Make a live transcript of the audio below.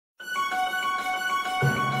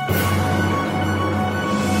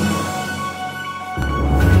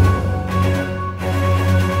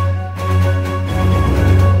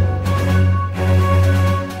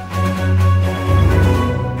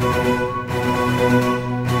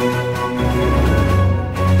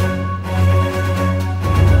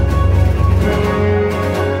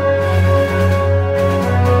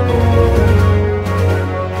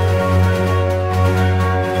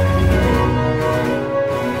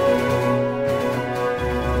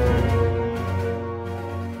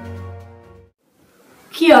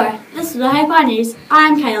Kia ora, this is the Haupai News.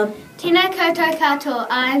 I'm Caleb. Tēnā koutou katoa,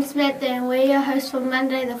 I'm Samantha and we're your hosts for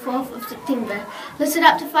Monday the 4th of September. Listen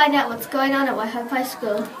up to find out what's going on at Waihopai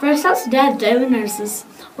School. First up today, the Daily Notices.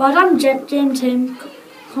 Well done Jam Team,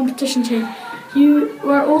 competition team. You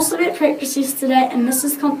were also at practice yesterday and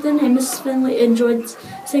Mrs Compton and Mrs Finley enjoyed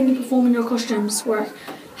seeing you perform in your costumes. Work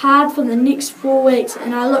hard for the next 4 weeks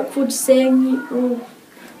and I look forward to seeing you all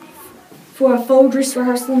for a full dress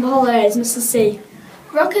rehearsal in the holidays, Mrs C.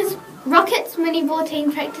 Rockets mini ball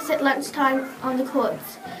team practice at lunchtime on the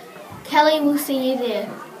courts. Kelly will see you there.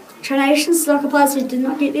 Trination soccer players who did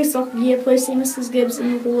not get their soccer gear, please see Mrs Gibbs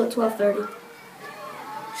in the hall at 12:30.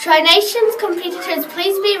 Tri-Nations competitors,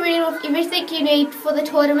 please be ready with everything you need for the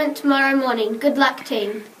tournament tomorrow morning. Good luck,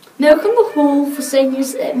 team. Milk in the hall for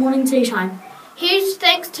seniors at morning tea time. Huge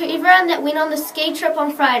thanks to everyone that went on the ski trip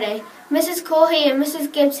on Friday. Mrs Corey and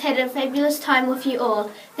Mrs Gibbs had a fabulous time with you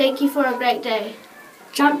all. Thank you for a great day.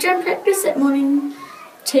 Jump practice at morning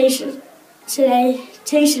tea today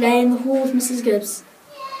in the hall with Mrs Gibbs.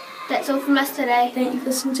 That's all from us today. Thank you for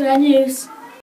listening to our news.